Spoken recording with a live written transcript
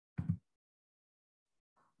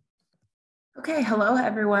Okay, hello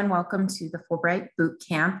everyone. Welcome to the Fulbright Boot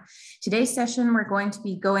Camp. Today's session, we're going to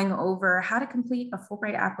be going over how to complete a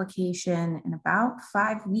Fulbright application in about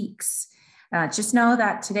 5 weeks. Just know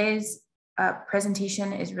that today's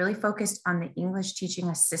presentation is really focused on the English Teaching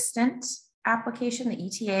Assistant application, the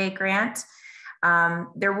ETA grant.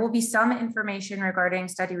 There will be some information regarding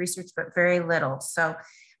study research, but very little. So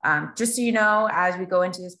just so you know, as we go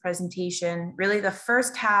into this presentation, really the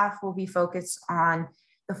first half will be focused on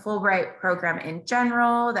the Fulbright program in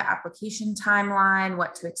general, the application timeline,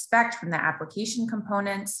 what to expect from the application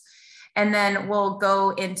components, and then we'll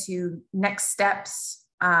go into next steps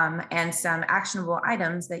and some actionable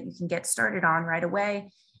items that you can get started on right away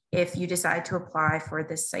if you decide to apply for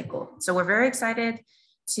this cycle. So we're very excited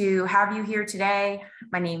to have you here today.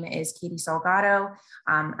 My name is Katie Salgado.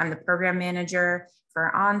 I'm the program manager for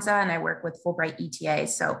ANZA and I work with Fulbright ETA.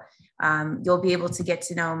 So you'll be able to get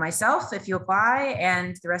to know myself if you apply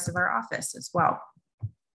and the rest of our office as well.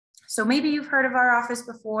 So maybe you've heard of our office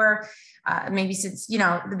before, maybe since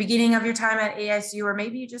the beginning of your time at ASU, or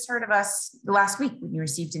maybe you just heard of us the last week when you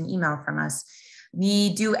received an email from us.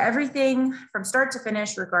 We do everything from start to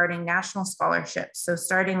finish regarding national scholarships. So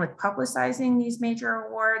starting with publicizing these major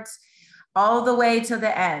awards all the way to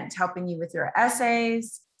the end, helping you with your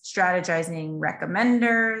essays, strategizing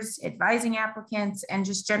recommenders, advising applicants, and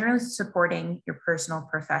just generally supporting your personal,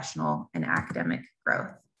 professional, and academic growth.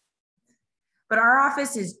 But our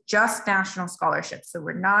office is just national scholarships. So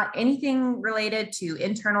we're not anything related to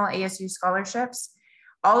internal ASU scholarships.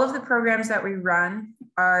 All of the programs that we run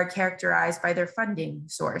are characterized by their funding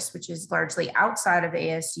source, which is largely outside of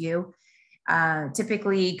ASU,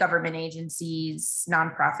 typically government agencies,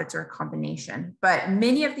 nonprofits, or a combination. But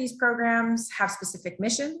many of these programs have specific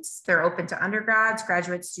missions. They're open to undergrads,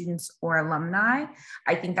 graduate students, or alumni.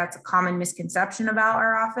 I think that's a common misconception about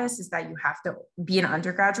our office is that you have to be an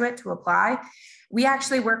undergraduate to apply. We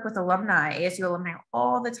actually work with alumni, ASU alumni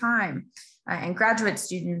all the time, and graduate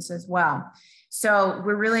students as well. So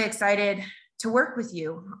we're really excited to work with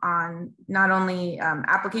you on not only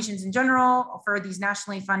applications in general for these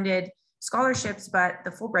nationally funded scholarships, but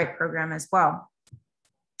the Fulbright program as well.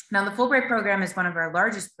 Now, the Fulbright program is one of our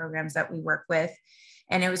largest programs that we work with,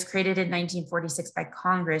 and it was created in 1946 by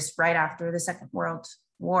Congress right after the Second World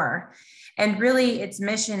War. And really, its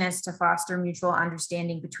mission is to foster mutual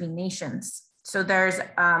understanding between nations. So there's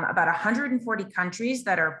about 140 countries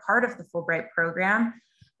that are part of the Fulbright program.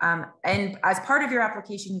 And as part of your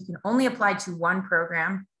application, you can only apply to one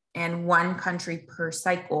program and one country per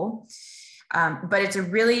cycle. But it's a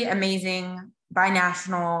really amazing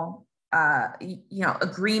binational,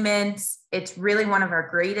 agreement. It's really one of our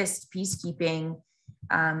greatest peacekeeping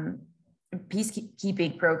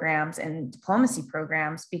programs and diplomacy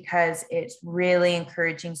programs because it's really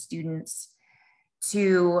encouraging students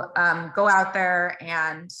to go out there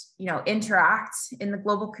and interact in the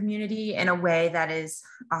global community in a way that is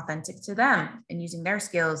authentic to them and using their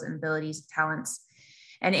skills and abilities, talents.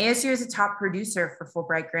 And ASU is a top producer for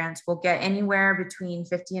Fulbright grants. We'll get anywhere between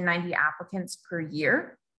 50 and 90 applicants per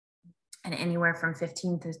year and anywhere from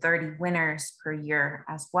 15 to 30 winners per year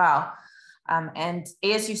as well. And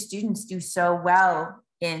ASU students do so well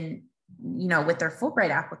in, with their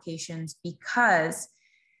Fulbright applications because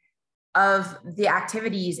of the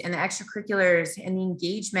activities and the extracurriculars and the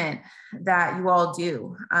engagement that you all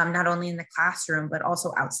do, not only in the classroom, but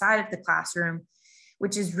also outside of the classroom,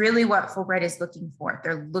 which is really what Fulbright is looking for.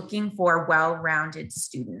 They're looking for well-rounded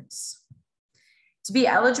students. To be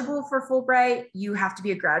eligible for Fulbright, you have to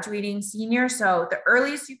be a graduating senior. So the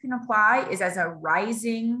earliest you can apply is as a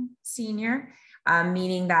rising senior,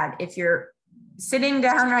 meaning that if you're sitting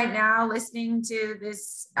down right now listening to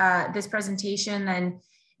this, this presentation, then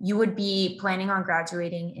you would be planning on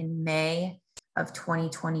graduating in May of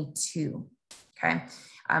 2022, okay?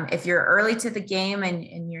 If you're early to the game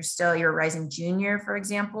and you're a rising junior, for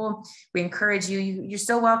example, we encourage you, you're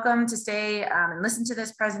still welcome to stay and listen to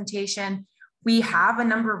this presentation. We have a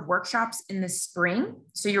number of workshops in the spring,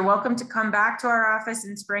 so you're welcome to come back to our office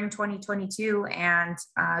in spring 2022 and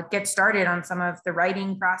get started on some of the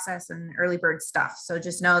writing process and early bird stuff. So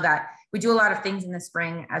just know that we do a lot of things in the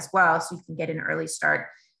spring as well, so you can get an early start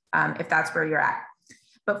if that's where you're at.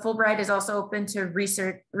 But Fulbright is also open to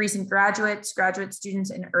recent graduates, graduate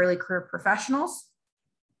students, and early career professionals.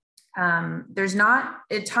 There's not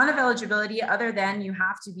a ton of eligibility other than you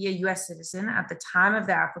have to be a US citizen at the time of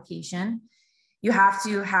the application. You have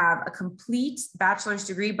to have a complete bachelor's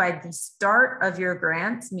degree by the start of your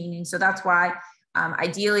grant, meaning, so that's why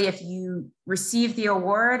ideally if you receive the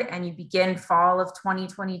award and you begin fall of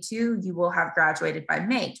 2022, you will have graduated by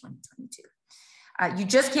May 2022. You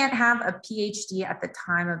just can't have a PhD at the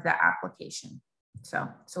time of the application. So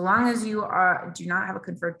long as you do not have a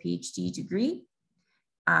conferred PhD degree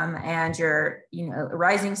and you're a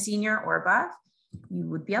rising senior or above, you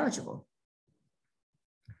would be eligible.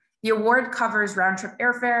 The award covers round-trip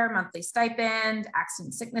airfare, monthly stipend,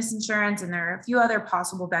 accident sickness insurance, and there are a few other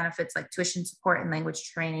possible benefits like tuition support and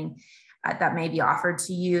language training that may be offered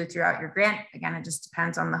to you throughout your grant. Again, it just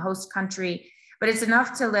depends on the host country, but it's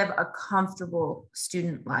enough to live a comfortable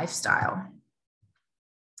student lifestyle.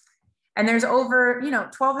 And there's over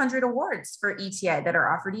 1,200 awards for ETA that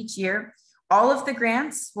are offered each year. All of the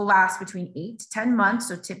grants will last between 8 to 10 months,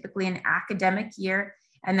 so typically an academic year.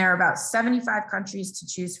 And there are about 75 countries to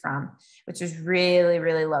choose from, which is really,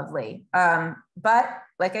 really lovely. But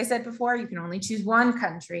like I said before, you can only choose one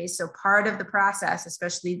country. So part of the process,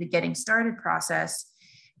 especially the getting started process,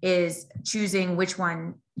 is choosing which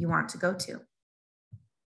one you want to go to.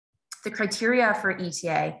 The criteria for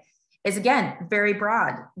ETA is, again, very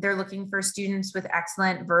broad. They're looking for students with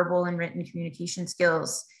excellent verbal and written communication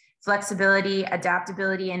skills. Flexibility,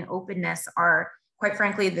 adaptability, and openness are, quite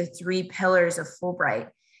frankly, the 3 pillars of Fulbright.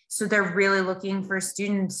 So they're really looking for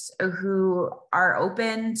students who are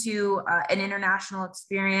open to an international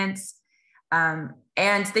experience,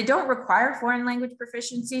 and they don't require foreign language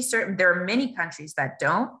proficiency. There are many countries that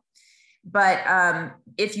don't, but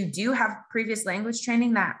if you do have previous language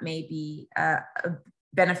training, that may be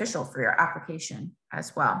beneficial for your application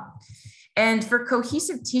as well. And for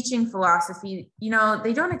cohesive teaching philosophy,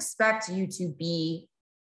 they don't expect you to be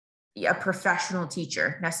a professional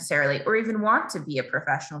teacher necessarily, or even want to be a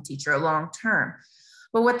professional teacher long term.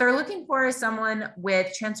 But what they're looking for is someone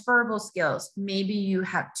with transferable skills. Maybe you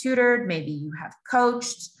have tutored, maybe you have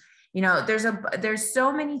coached. There's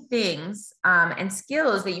so many things and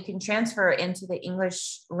skills that you can transfer into the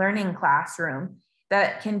English learning classroom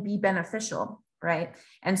that can be beneficial, right?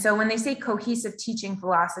 And so when they say cohesive teaching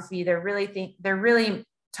philosophy, they're really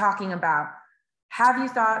talking about, have you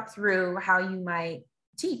thought through how you might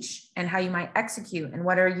teach and how you might execute, and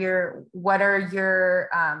what are your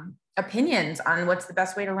opinions on what's the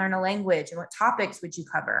best way to learn a language, and what topics would you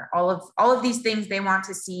cover? All of these things they want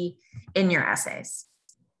to see in your essays.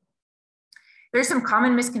 There's some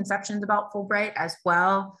common misconceptions about Fulbright as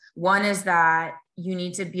well. One is that you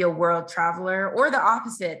need to be a world traveler, or the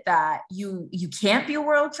opposite, that you can't be a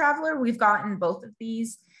world traveler. We've gotten both of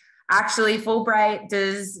these. Actually, Fulbright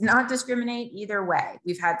does not discriminate either way.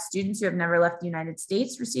 We've had students who have never left the United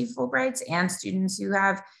States receive Fulbrights, and students who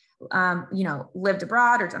have, lived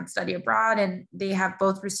abroad or done study abroad, and they have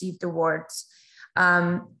both received awards.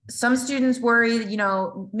 Some students worry,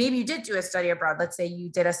 maybe you did do a study abroad. Let's say you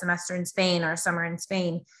did a semester in Spain or a summer in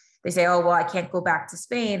Spain. They say, oh, well, I can't go back to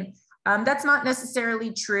Spain. That's not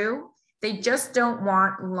necessarily true. They just don't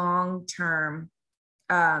want long-term,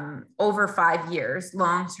 over 5 years,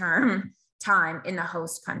 long-term time in the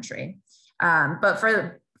host country. But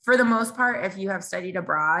for the most part, if you have studied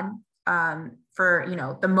abroad for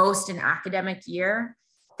the most an academic year,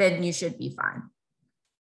 then you should be fine.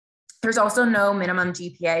 There's also no minimum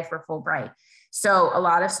GPA for Fulbright. So a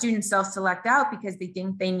lot of students self-select out because they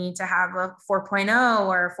think they need to have a 4.0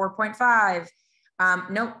 or a 4.5.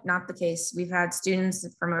 Nope, not the case. We've had students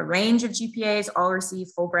from a range of GPAs all receive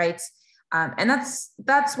Fulbrights. And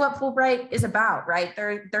that's what Fulbright is about, right?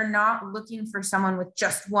 They're not looking for someone with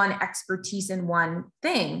just one expertise in one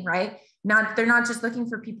thing, right? They're not just looking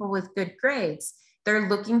for people with good grades. They're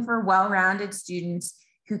looking for well-rounded students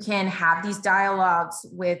who can have these dialogues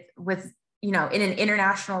with in an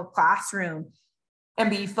international classroom and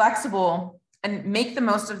be flexible and make the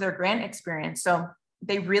most of their grant experience. So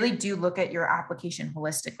they really do look at your application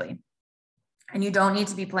holistically. And you don't need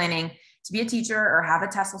to be planning to be a teacher or have a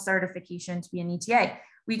TESOL certification to be an ETA.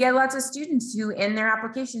 We get lots of students who in their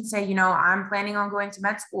application say, I'm planning on going to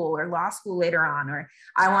med school or law school later on, or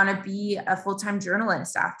I want to be a full-time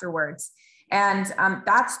journalist afterwards. And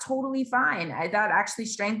that's totally fine. That actually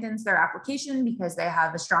strengthens their application because they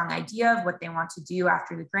have a strong idea of what they want to do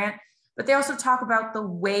after the grant. But they also talk about the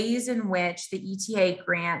ways in which the ETA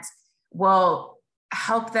grant will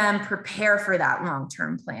help them prepare for that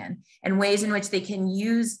long-term plan, and ways in which they can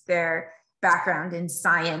use their background in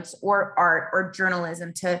science or art or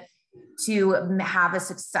journalism to have a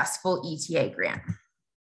successful ETA grant.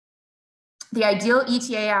 The ideal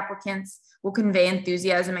ETA applicants will convey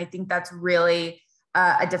enthusiasm. I think that's really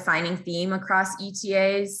a defining theme across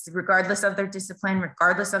ETAs, regardless of their discipline,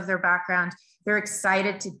 regardless of their background. They're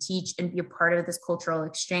excited to teach and be a part of this cultural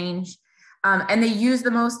exchange. And they use the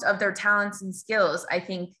most of their talents and skills. I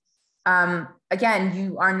think Again,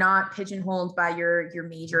 you are not pigeonholed by your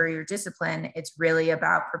major or your discipline. It's really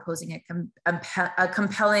about proposing a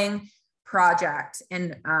compelling project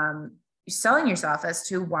and selling yourself as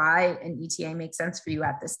to why an ETA makes sense for you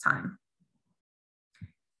at this time.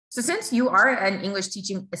 So since you are an English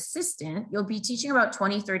teaching assistant, you'll be teaching about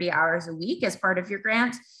 20, 30 hours a week as part of your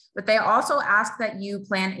grant, but they also ask that you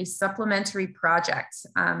plan a supplementary project.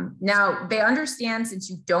 Now, they understand since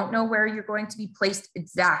you don't know where you're going to be placed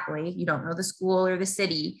exactly, you don't know the school or the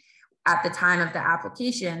city at the time of the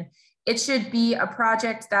application, it should be a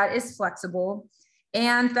project that is flexible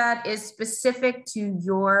and that is specific to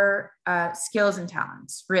your skills and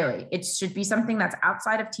talents, really. It should be something that's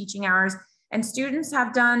outside of teaching hours. And students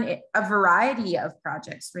have done a variety of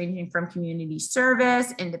projects ranging from community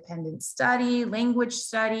service, independent study, language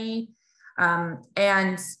study.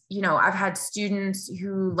 And, you know, I've had students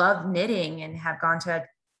who love knitting and have gone to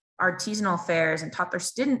artisanal fairs and taught their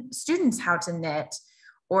students how to knit,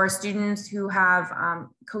 or students who have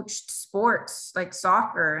coached sports like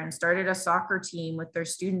soccer and started a soccer team with their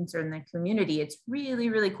students or in the community. It's really,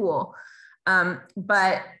 really cool.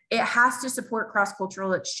 But it has to support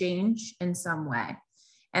cross-cultural exchange in some way.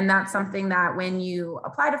 And that's something that when you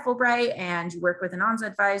apply to Fulbright and you work with an ONSA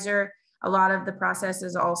advisor, a lot of the process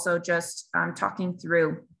is also just talking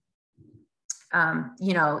through,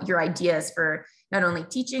 you know, your ideas for not only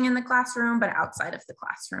teaching in the classroom, but outside of the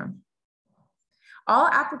classroom. All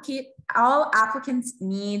applicants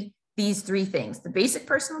need these three things: the basic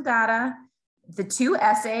personal data, the 2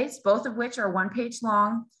 essays, both of which are 1 page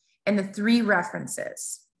long, and the 3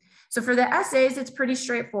 references. So for the essays, it's pretty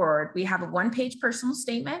straightforward. We have a 1 page personal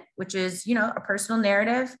statement, which is, you know, a personal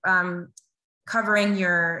narrative covering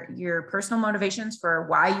your personal motivations for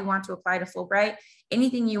why you want to apply to Fulbright,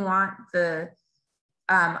 anything you want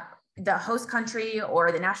the host country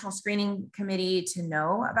or the National Screening Committee to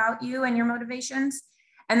know about you and your motivations.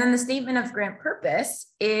 And then the statement of grant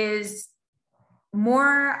purpose is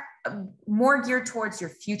more geared towards your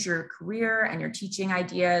future career and your teaching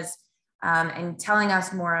ideas, and telling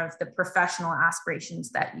us more of the professional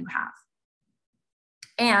aspirations that you have.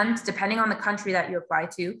 And depending on the country that you apply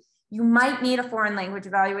to, you might need a foreign language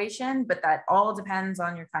evaluation, but that all depends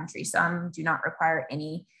on your country. Some do not require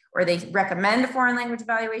any, or they recommend a foreign language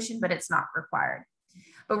evaluation, but it's not required.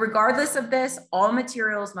 But regardless of this, all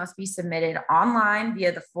materials must be submitted online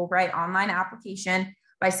via the Fulbright online application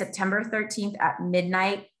by September 13th at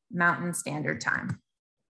midnight Mountain Standard Time.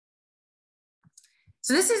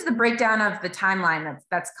 So this is the breakdown of the timeline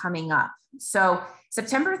that's coming up. So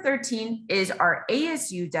September 13th is our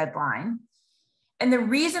ASU deadline. And the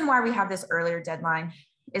reason why we have this earlier deadline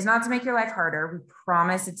is not to make your life harder. We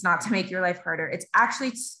promise it's not to make your life harder. It's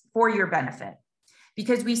actually for your benefit,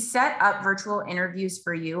 because we set up virtual interviews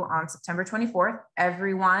for you on September 24th.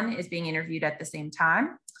 Everyone is being interviewed at the same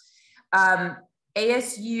time.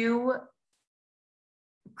 ASU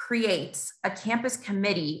creates a campus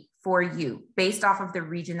committee for you based off of the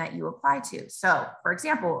region that you apply to. So for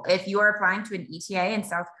example, if you are applying to an ETA in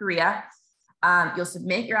South Korea, you'll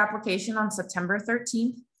submit your application on September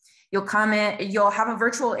 13th. You'll come in, you'll have a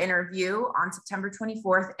virtual interview on September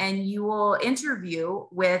 24th, and you will interview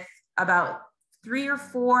with about 3 or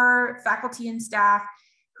 4 faculty and staff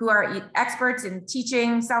who are experts in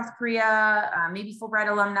teaching South Korea, maybe Fulbright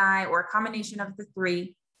alumni, or a combination of the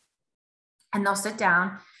 3. And they'll sit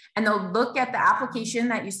down and they'll look at the application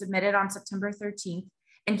that you submitted on September 13th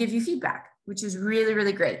and give you feedback, which is really,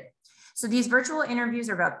 really great. So these virtual interviews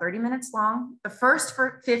are about 30 minutes long. The first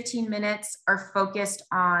 15 minutes are focused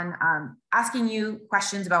on asking you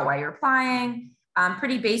questions about why you're applying,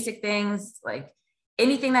 pretty basic things like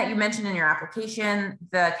anything that you mentioned in your application.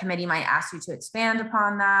 The committee might ask you to expand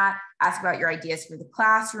upon that, ask about your ideas for the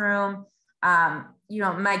classroom, you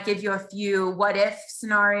know, might give you a few what if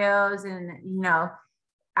scenarios and, you know,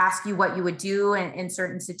 ask you what you would do in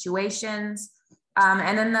certain situations.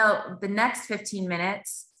 And then the next 15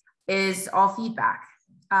 minutes is all feedback.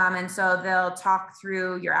 And so they'll talk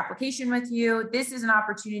through your application with you. This is an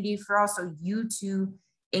opportunity for also you to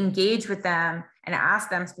engage with them and ask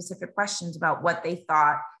them specific questions about what they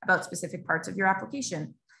thought about specific parts of your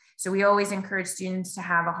application. So we always encourage students to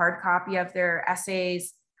have a hard copy of their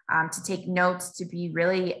essays, to take notes, to be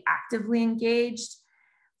really actively engaged.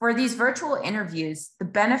 For these virtual interviews, the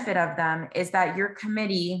benefit of them is that your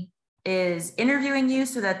committee is interviewing you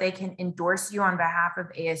so that they can endorse you on behalf of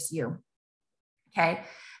ASU. Okay,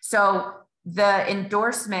 so the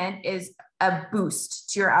endorsement is a boost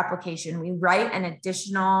to your application. We write an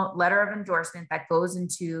additional letter of endorsement that goes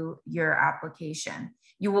into your application.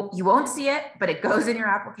 You won't see it, but it goes in your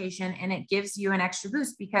application and it gives you an extra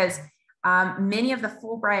boost because Many of the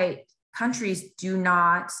Fulbright countries do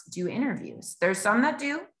not do interviews. There's some that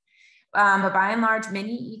do, but by and large,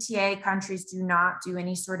 many ETA countries do not do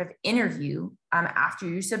any sort of interview after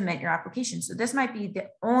you submit your application. So this might be the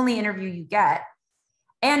only interview you get,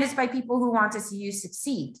 and it's by people who want to see you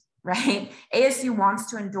succeed, right? ASU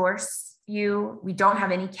wants to endorse you. We don't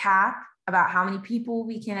have any cap about how many people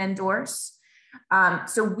we can endorse.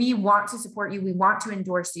 So we want to support you. We want to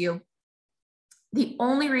endorse you. The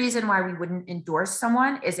only reason why we wouldn't endorse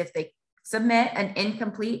someone is if they submit an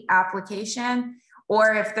incomplete application,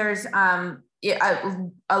 or if there's a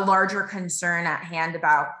larger concern at hand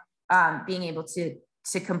about being able to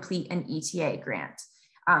complete an ETA grant.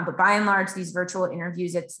 But by and large, these virtual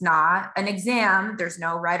interviews, it's not an exam. There's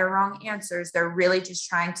no right or wrong answers. They're really just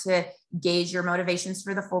trying to gauge your motivations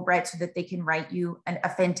for the Fulbright so that they can write you a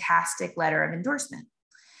fantastic letter of endorsement.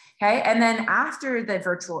 Okay, and then after the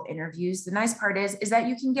virtual interviews, the nice part is that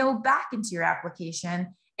you can go back into your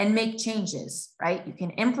application and make changes, right? You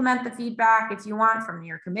can implement the feedback if you want from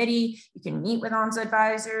your committee. You can meet with ONSA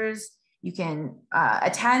advisors. You can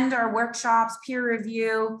attend our workshops, peer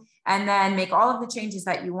review, and then make all of the changes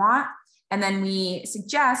that you want. And then we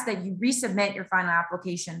suggest that you resubmit your final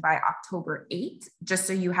application by October 8th, just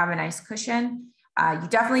so you have a nice cushion. You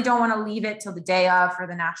definitely don't want to leave it till the day of for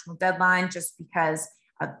the national deadline, just because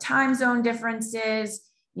of time zone differences,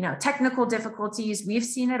 technical difficulties. We've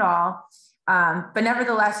seen it all. But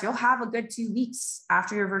nevertheless, you'll have a good 2 weeks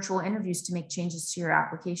after your virtual interviews to make changes to your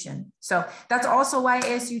application. So that's also why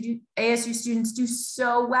ASU students do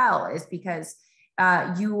so well, is because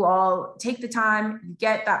you all take the time, you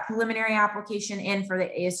get that preliminary application in for the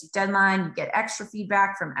ASU deadline, you get extra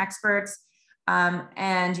feedback from experts,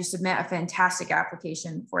 and you submit a fantastic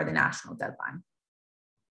application for the national deadline.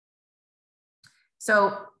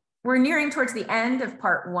 So we're nearing towards the end of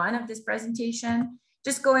part 1 of this presentation.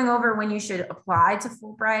 Just going over when you should apply to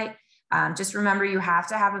Fulbright. Just remember, you have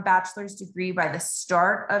to have a bachelor's degree by the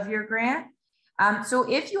start of your grant.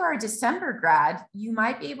 So if you are a December grad, you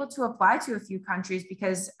might be able to apply to a few countries,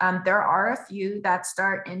 because there are a few that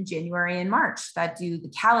start in January and March that do the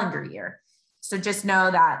calendar year. So just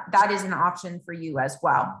know that that is an option for you as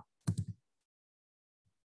well.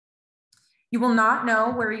 You will not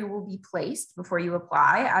know where you will be placed before you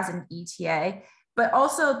apply as an ETA. But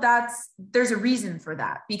also there's a reason for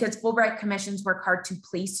that, because Fulbright commissions work hard to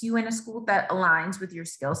place you in a school that aligns with your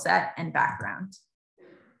skill set and background.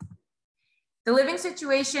 The living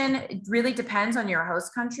situation really depends on your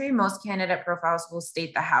host country. Most candidate profiles will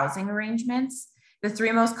state the housing arrangements. The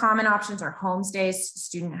 3 most common options are homestays,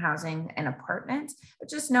 student housing, and apartment. But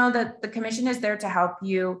just know that the commission is there to help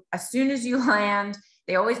you as soon as you land.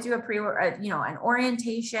 They always do an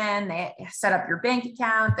orientation. They set up your bank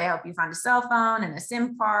account. They help you find a cell phone and a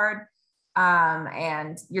SIM card,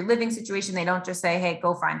 and your living situation. They don't just say, "Hey,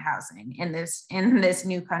 go find housing in this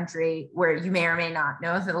new country where you may or may not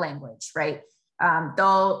know the language." Right?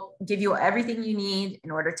 They'll give you everything you need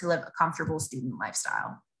in order to live a comfortable student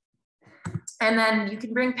lifestyle. And then you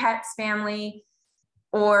can bring pets, family,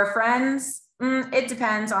 or friends. It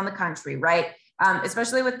depends on the country, right?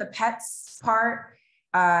 Especially with the pets part.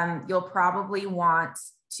 You'll probably want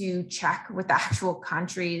to check with the actual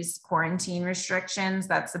country's quarantine restrictions.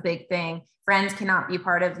 That's a big thing. Friends cannot be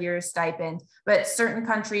part of your stipend, but certain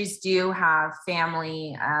countries do have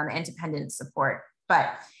family and dependent support.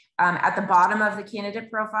 But at the bottom of the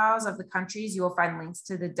candidate profiles of the countries, you will find links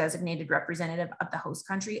to the designated representative of the host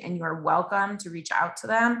country, and you are welcome to reach out to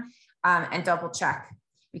them and double check,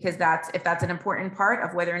 because if that's an important part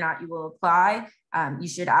of whether or not you will apply, you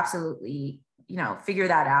should absolutely figure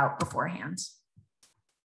that out beforehand.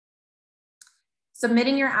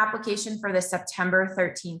 Submitting your application for the September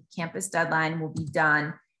 13th campus deadline will be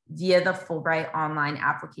done via the Fulbright online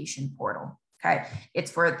application portal. Okay,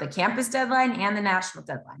 it's for the campus deadline and the national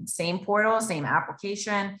deadline. Same portal, same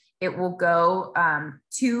application. It will go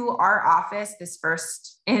to our office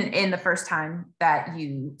in the first time that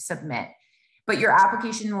you submit. But your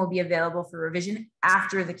application will be available for revision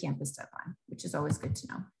after the campus deadline, which is always good to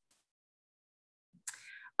know.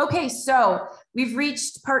 Okay, so we've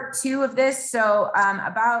reached part 2 of this. So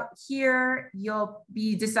about here, you'll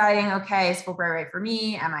be deciding, okay, is Fulbright right for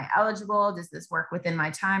me? Am I eligible? Does this work within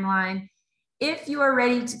my timeline? If you are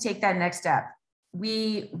ready to take that next step,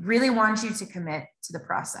 we really want you to commit to the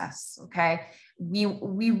process, okay?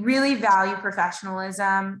 We really value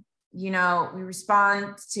professionalism. We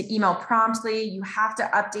respond to email promptly. You have to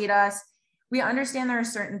update us. We understand there are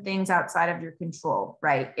certain things outside of your control,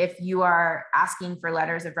 right? If you are asking for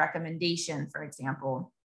letters of recommendation, for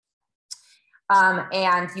example,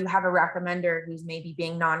 and you have a recommender who's maybe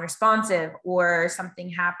being non-responsive, or something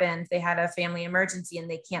happens, they had a family emergency and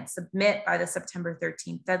they can't submit by the September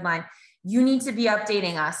 13th deadline, you need to be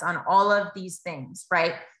updating us on all of these things,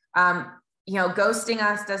 right? Ghosting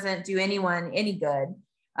us doesn't do anyone any good.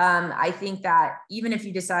 I think that even if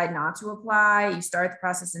you decide not to apply, you start the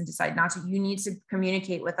process and decide not to, you need to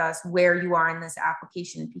communicate with us where you are in this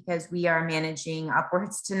application, because we are managing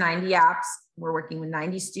upwards to 90 apps. We're working with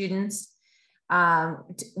 90 students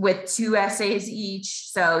with 2 essays each.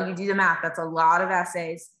 So you do the math, that's a lot of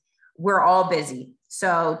essays. We're all busy.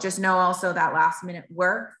 So just know also that last minute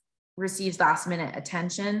work receives last minute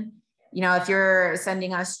attention. If you're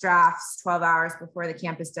sending us drafts 12 hours before the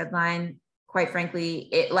campus deadline, quite frankly,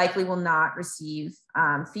 it likely will not receive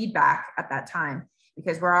feedback at that time,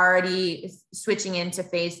 because we're already switching into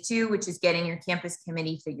phase 2, which is getting your campus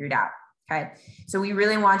committee figured out. Okay. So we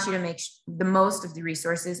really want you to make the most of the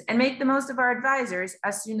resources and make the most of our advisors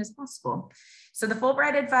as soon as possible. So the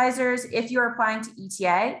Fulbright advisors, if you're applying to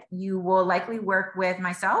ETA, you will likely work with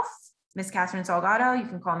myself, Ms. Catherine Salgado. You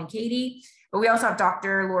can call me Katie, but we also have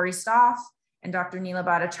Dr. Lori Stoff and Dr. Neela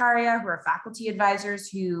Bhattacharya, who are faculty advisors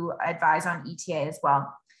who advise on ETA as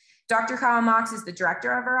well. Dr. Kyle Mox is the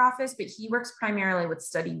director of our office, but he works primarily with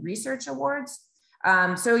study research awards.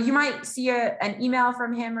 So you might see an email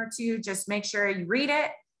from him or two, just make sure you read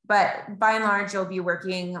it. But by and large, you'll be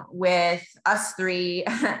working with us 3,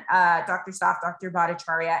 Dr. Stoff, Dr.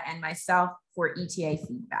 Bhattacharya, and myself for ETA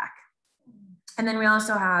feedback. And then we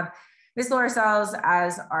also have Ms. Laura Sells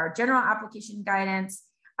as our general application guidance.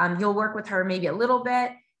 You'll work with her maybe a little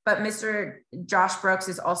bit, but Mr. Josh Brooks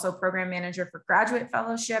is also program manager for graduate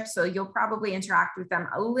fellowship. So you'll probably interact with them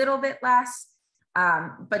a little bit less,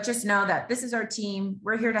 but just know that this is our team.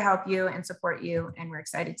 We're here to help you and support you, and we're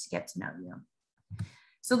excited to get to know you.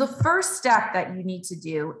 So the first step that you need to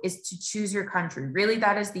do is to choose your country. Really,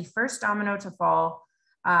 that is the first domino to fall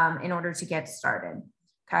in order to get started.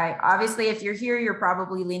 Okay, obviously, if you're here, you're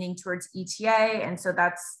probably leaning towards ETA, and so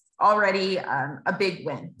that's already a big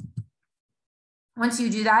win. Once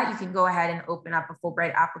you do that, you can go ahead and open up a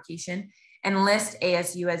Fulbright application and list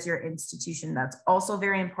ASU as your institution. That's also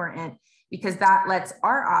very important, because that lets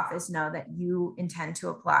our office know that you intend to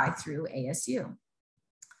apply through ASU.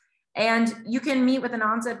 And you can meet with an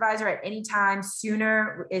ONSA advisor at any time.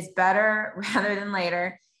 Sooner is better rather than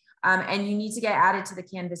later. And you need to get added to the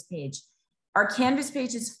Canvas page. Our Canvas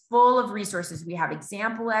page is full of resources. We have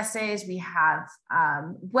example essays, we have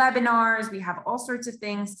webinars, we have all sorts of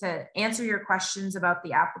things to answer your questions about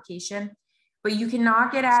the application, but you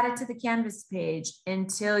cannot get added to the Canvas page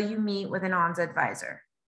until you meet with an ONSA advisor.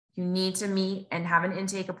 You need to meet and have an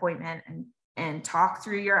intake appointment and talk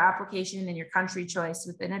through your application and your country choice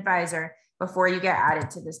with an advisor before you get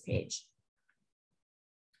added to this page.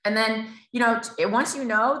 And then, once you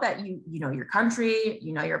know that you know your country,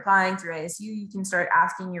 you're applying through ASU, you can start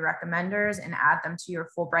asking your recommenders and add them to your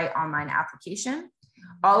Fulbright online application.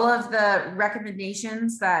 All of the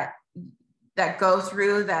recommendations that go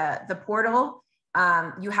through the portal,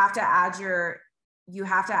 you have to add your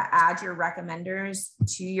recommenders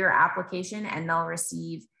to your application, and they'll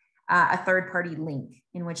receive a third-party link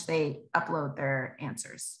in which they upload their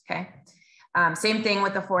answers. Okay. Same thing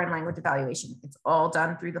with the foreign language evaluation. It's all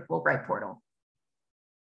done through the Fulbright portal.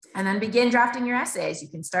 And then begin drafting your essays. You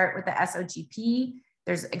can start with the SOGP.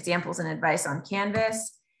 There's examples and advice on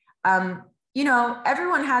Canvas.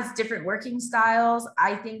 Everyone has different working styles.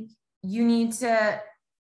 I think you need to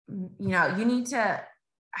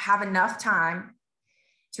have enough time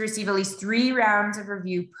to receive at least 3 rounds of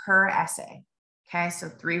review per essay. Okay, so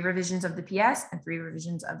 3 revisions of the PS and 3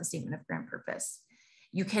 revisions of the statement of grant purpose.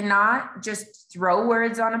 You cannot just throw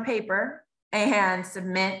words on a paper and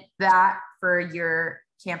submit that for your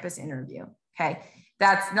campus interview, okay?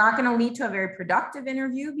 That's not gonna lead to a very productive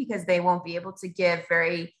interview, because they won't be able to give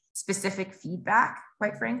very specific feedback,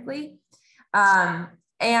 quite frankly. And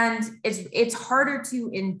it's harder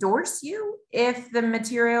to endorse you if the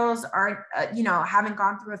materials are, haven't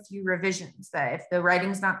gone through a few revisions, that if the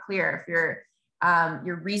writing's not clear, if your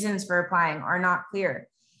reasons for applying are not clear.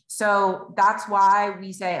 So that's why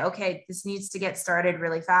we say, okay, this needs to get started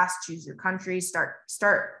really fast. Choose your country, start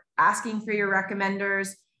asking for your recommenders,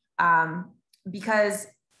 because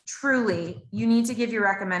truly you need to give your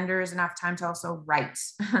recommenders enough time to also write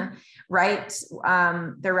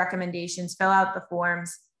their recommendations, fill out the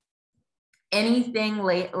forms. Anything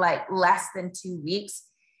like less than 2 weeks,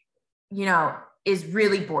 is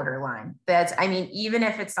really borderline. Even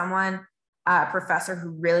if it's someone, a professor who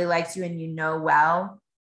really likes you and well,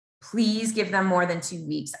 please give them more than 2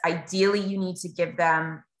 weeks. Ideally, you need to give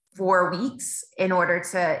them 4 weeks in order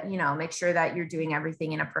to, make sure that you're doing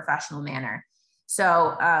everything in a professional manner.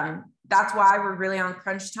 So that's why we're really on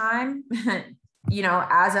crunch time.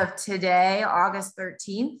 As of today, August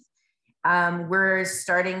 13th, we're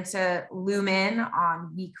starting to loom in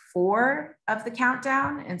on week 4 of the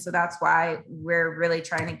countdown. And so that's why we're really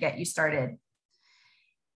trying to get you started.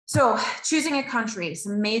 So choosing a country,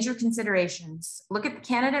 some major considerations. Look at the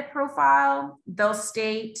candidate profile. They'll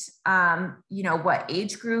state, what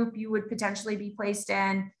age group you would potentially be placed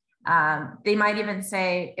in. They might even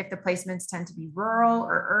say if the placements tend to be rural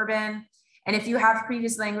or urban. And if you have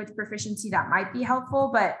previous language proficiency, that might be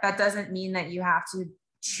helpful, but that doesn't mean that you have to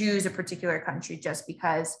choose a particular country just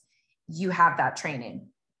because you have that training.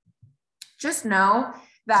 Just know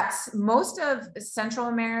that most of Central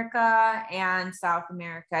America and South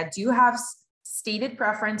America do have stated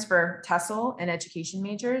preference for TESOL and education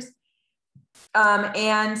majors,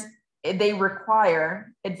 and they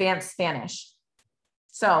require advanced Spanish.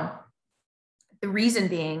 So the reason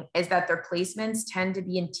being is that their placements tend to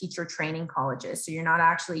be in teacher training colleges. So you're not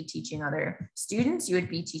actually teaching other students, you would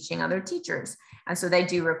be teaching other teachers. And so they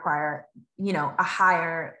do require, a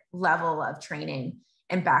higher level of training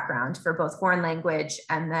and background for both foreign language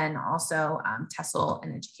and then also TESOL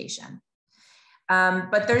and education.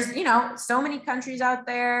 But there's, so many countries out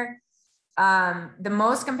there. The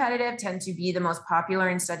most competitive tend to be the most popular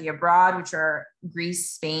in study abroad, which are Greece,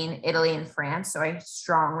 Spain, Italy, and France. So I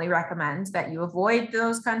strongly recommend that you avoid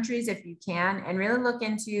those countries if you can, and really look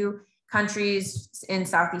into countries in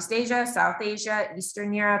Southeast Asia, South Asia,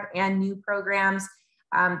 Eastern Europe, and new programs.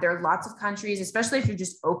 There are lots of countries, especially if you're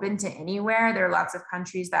just open to anywhere, there are lots of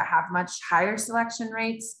countries that have much higher selection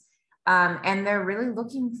rates. And they're really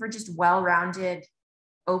looking for just well-rounded,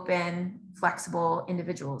 open, flexible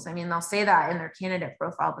individuals. I mean, they'll say that in their candidate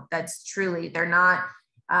profile, but that's truly, they're not,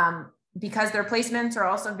 because their placements are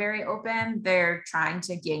also very open, they're trying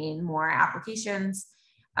to gain more applications.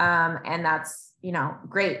 And that's,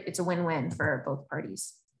 great. It's a win-win for both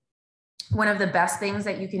parties. One of the best things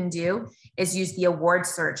that you can do is use the award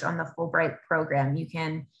search on the Fulbright program. You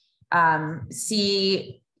can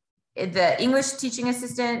see the English teaching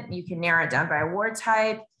assistant, you can narrow it down by award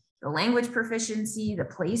type, the language proficiency, the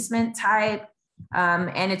placement type,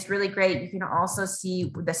 and it's really great. You can also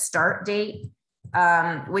see the start date,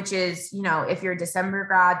 which is, if you're a December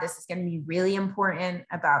grad, this is going to be really important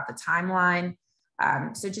about the timeline.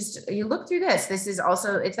 So just you look through this. This is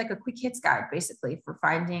also, it's like a quick hits guide basically for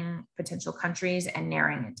finding potential countries and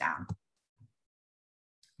narrowing it down.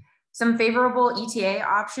 Some favorable ETA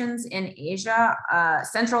options in Asia.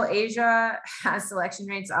 Central Asia has selection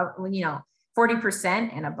rates of, 40%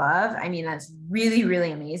 and above. I mean, that's really,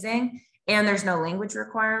 really amazing. And there's no language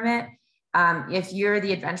requirement. If you're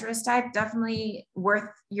the adventurous type, definitely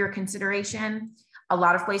worth your consideration. A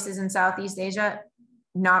lot of places in Southeast Asia,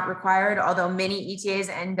 not required, although many ETAs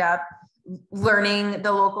end up learning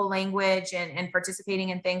the local language and participating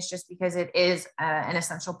in things just because it is an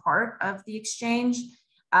essential part of the exchange,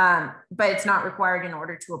 but it's not required in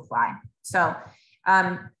order to apply. So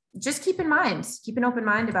just keep an open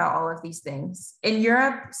mind about all of these things. In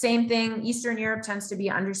Europe, same thing. Eastern Europe tends to be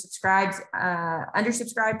undersubscribed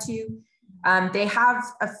to. They have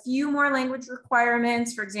a few more language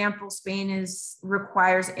requirements. For example, Spain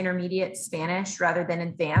requires intermediate Spanish rather than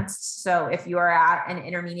advanced. So if you are at an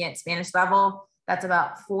intermediate Spanish level, that's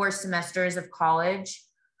about 4 semesters of college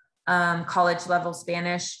level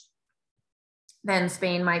Spanish, then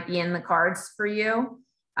Spain might be in the cards for you.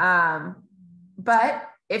 But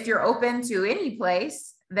if you're open to any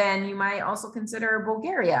place, then you might also consider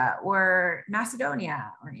Bulgaria or Macedonia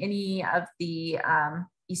or any of the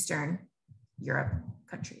Eastern Europe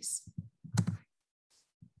countries.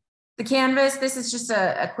 The Canvas, this is just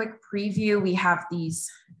a quick preview. We have these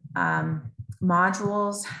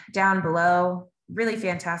modules down below, really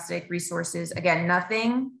fantastic resources. Again,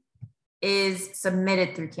 nothing is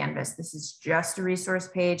submitted through Canvas. This is just a resource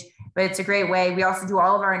page, but it's a great way. We also do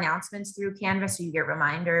all of our announcements through Canvas, so you get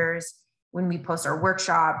reminders when we post our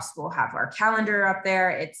workshops. We'll have our calendar up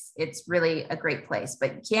there. It's really a great place,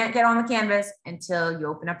 but you can't get on the Canvas until you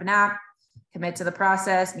open up an app, commit to the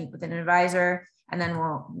process, meet with an advisor, and then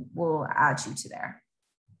we'll add you to there.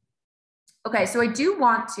 Okay, so I do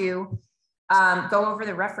want to go over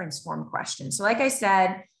the reference form question. So like I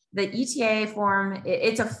said, the ETA form,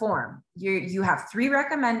 it's a form. You have 3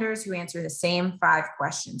 recommenders who answer the same 5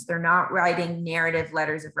 questions. They're not writing narrative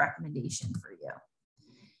letters of recommendation for you.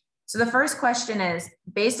 So the first question is,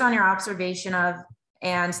 based on your observation of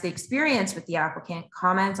and the experience with the applicant,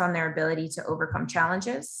 comment on their ability to overcome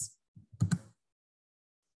challenges.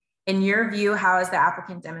 In your view, how has the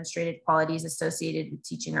applicant demonstrated qualities associated with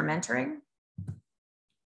teaching or mentoring?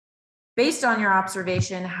 Based on your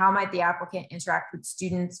observation, how might the applicant interact with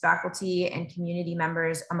students, faculty, and community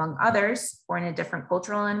members, among others, or in a different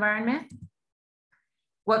cultural environment?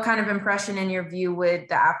 What kind of impression, in your view, would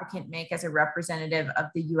the applicant make as a representative of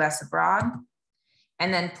the US abroad?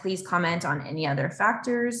 And then please comment on any other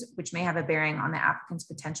factors which may have a bearing on the applicant's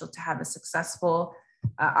potential to have a successful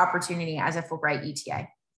opportunity as a Fulbright ETA.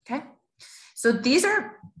 Okay, so these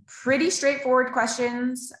are pretty straightforward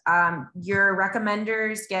questions. Your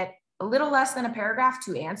recommenders get a little less than a paragraph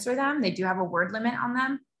to answer them. They do have a word limit on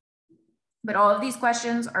them, but all of these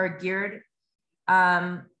questions are geared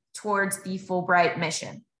towards the Fulbright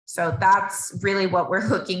mission. So that's really what we're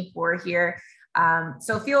looking for here.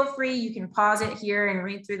 So feel free, you can pause it here and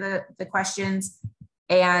read through the questions,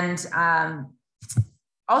 and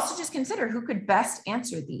also just consider who could best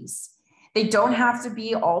answer these. They don't have to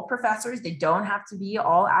be all professors. They don't have to be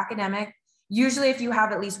all academic. Usually if you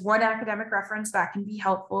have at least one academic reference, that can be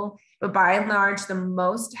helpful, but by and large, the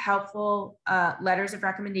most helpful letters of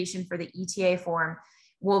recommendation for the ETA form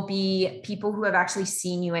will be people who have actually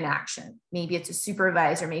seen you in action. Maybe it's a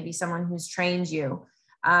supervisor, maybe someone who's trained you.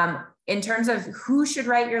 In terms of who should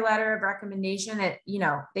write your letter of recommendation,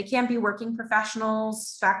 they can't be working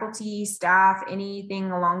professionals, faculty, staff,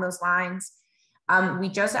 anything along those lines. We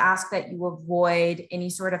just ask that you avoid any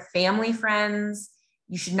sort of family, friends.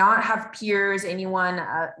 You should not have peers, anyone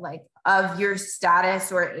like of your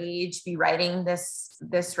status or age be writing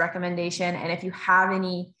this recommendation. And if you have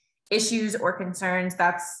any issues or concerns,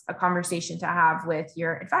 that's a conversation to have with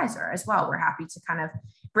your advisor as well. We're happy to kind of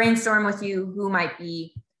brainstorm with you who might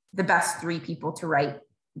be the best 3 people to write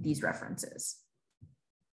these references.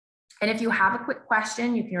 And if you have a quick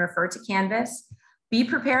question, you can refer to Canvas. Be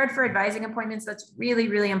prepared for advising appointments. That's really,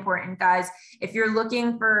 really important, guys. If you're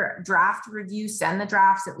looking for draft review, send the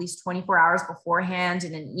drafts at least 24 hours beforehand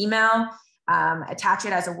in an email. Attach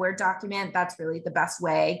it as a Word document. That's really the best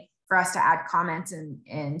way for us to add comments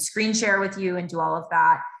and screen share with you and do all of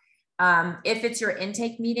that. If it's your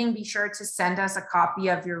intake meeting, be sure to send us a copy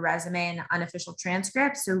of your resume and unofficial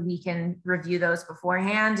transcript so we can review those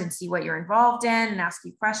beforehand and see what you're involved in and ask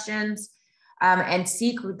you questions. And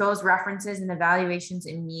seek those references and evaluations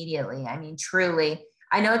immediately. I mean, truly,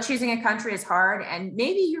 I know choosing a country is hard, and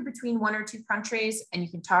maybe you're between 1 or 2 countries and you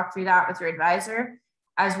can talk through that with your advisor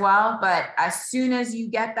as well. But as soon as you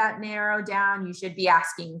get that narrowed down, you should be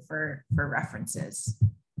asking for references.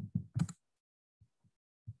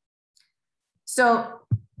 So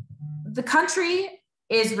the country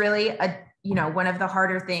is really one of the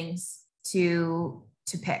harder things to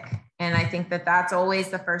pick. And I think that that's always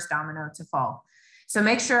the first domino to fall. So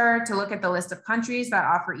make sure to look at the list of countries that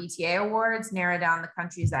offer ETA awards, narrow down the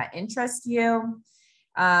countries that interest you.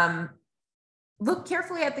 Look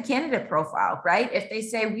carefully at the candidate profile, right? If they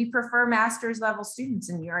say we prefer master's level students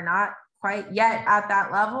and you're not quite yet at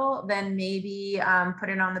that level, then maybe put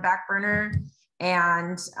it on the back burner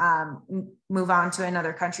and move on to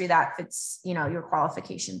another country that fits your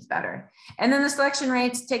qualifications better. And then the selection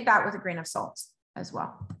rates, take that with a grain of salt as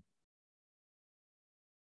well.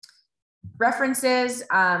 References,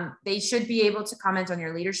 they should be able to comment on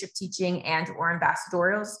your leadership, teaching, and or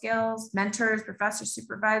ambassadorial skills, mentors, professors,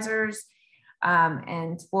 supervisors,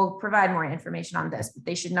 and we'll provide more information on this, but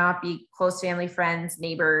they should not be close family, friends,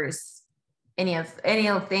 neighbors,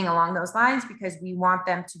 anything along those lines, because we want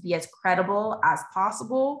them to be as credible as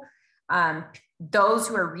possible. Those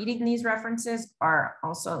who are reading these references are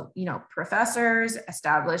also, professors,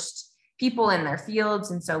 established people in their fields.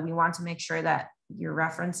 And so we want to make sure that your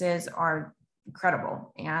references are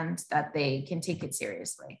credible and that they can take it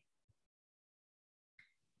seriously.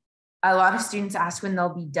 A lot of students ask when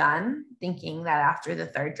they'll be done, thinking that after the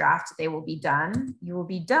 3rd draft, they will be done. You will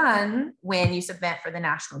be done when you submit for the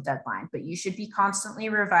national deadline, but you should be constantly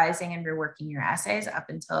revising and reworking your essays up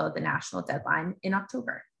until the national deadline in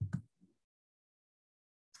October.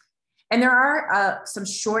 And there are some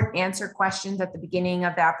short answer questions at the beginning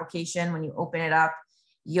of the application. When you open it up,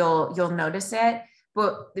 you'll notice it,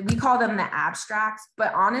 but we call them the abstracts.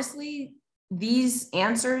 But honestly, these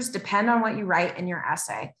answers depend on what you write in your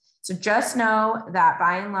essay. So just know that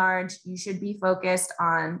by and large, you should be focused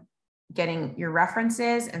on getting your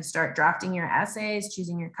references and start drafting your essays,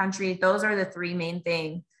 choosing your country. Those are the 3 main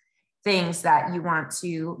things that you want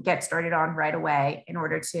to get started on right away in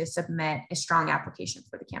order to submit a strong application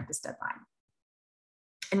for the campus deadline.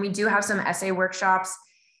 And we do have some essay workshops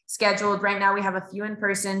scheduled. Right now we have a few in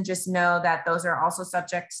person. Just know that those are also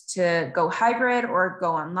subject to go hybrid or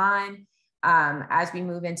go online as we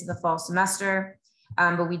move into the fall semester.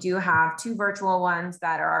 But we do have 2 virtual ones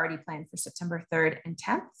that are already planned for September 3rd and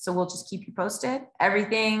 10th. So we'll just keep you posted.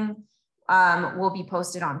 Everything will be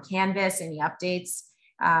posted on Canvas, any updates.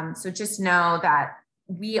 So just know that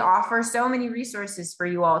we offer so many resources for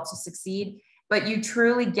you all to succeed, but you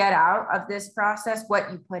truly get out of this process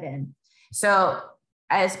what you put in. So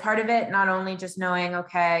as part of it, not only just knowing,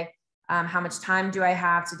 okay, how much time do I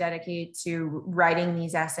have to dedicate to writing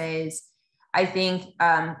these essays? I think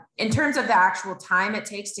in terms of the actual time it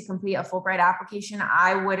takes to complete a Fulbright application,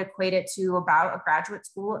 I would equate it to about a graduate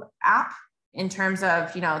school app in terms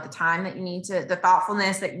of, the time that you need to, the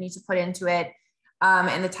thoughtfulness that you need to put into it,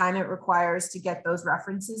 and the time it requires to get those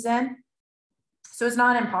references in. So it's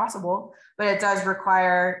not impossible, but it does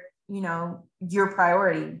require, your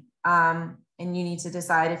priority. And you need to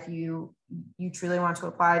decide if you truly want to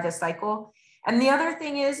apply this cycle. And the other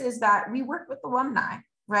thing is that we work with alumni,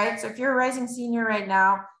 right? So if you're a rising senior right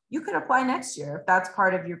now, you could apply next year if that's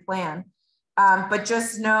part of your plan. But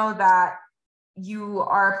just know that you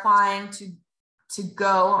are applying to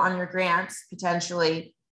go on your grants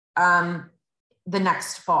potentially the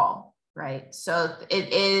next fall, right? So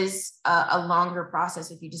it is a longer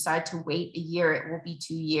process. If you decide to wait a year, it will be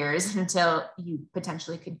 2 years until you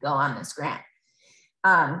potentially could go on this grant.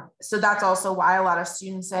 So that's also why a lot of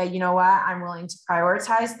students say, you know what, I'm willing to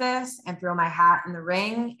prioritize this and throw my hat in the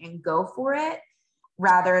ring and go for it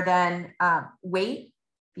rather than wait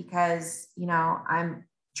because, I'm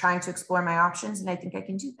trying to explore my options and I think I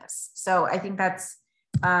can do this. So I think that's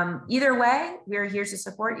either way, we're here to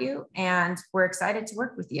support you and we're excited to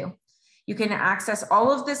work with you. You can access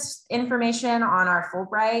all of this information on our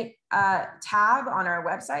Fulbright tab on our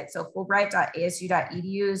website. So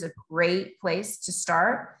fulbright.asu.edu is a great place to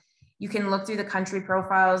start. You can look through the country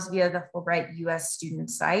profiles via the Fulbright US student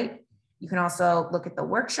site. You can also look at the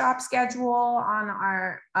workshop schedule on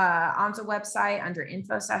our ONSA website under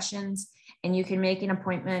info sessions, and you can make an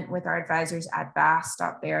appointment with our advisors at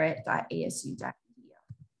bass.barrett.asu.edu.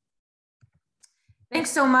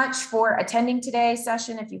 Thanks so much for attending today's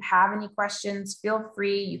session. If you have any questions, feel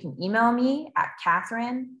free. You can email me at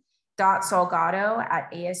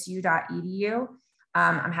catherine.salgado@asu.edu.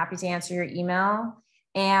 I'm happy to answer your email.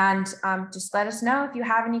 And just let us know if you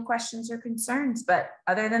have any questions or concerns. But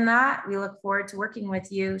other than that, we look forward to working with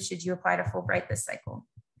you should you apply to Fulbright this cycle.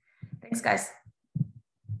 Thanks, guys.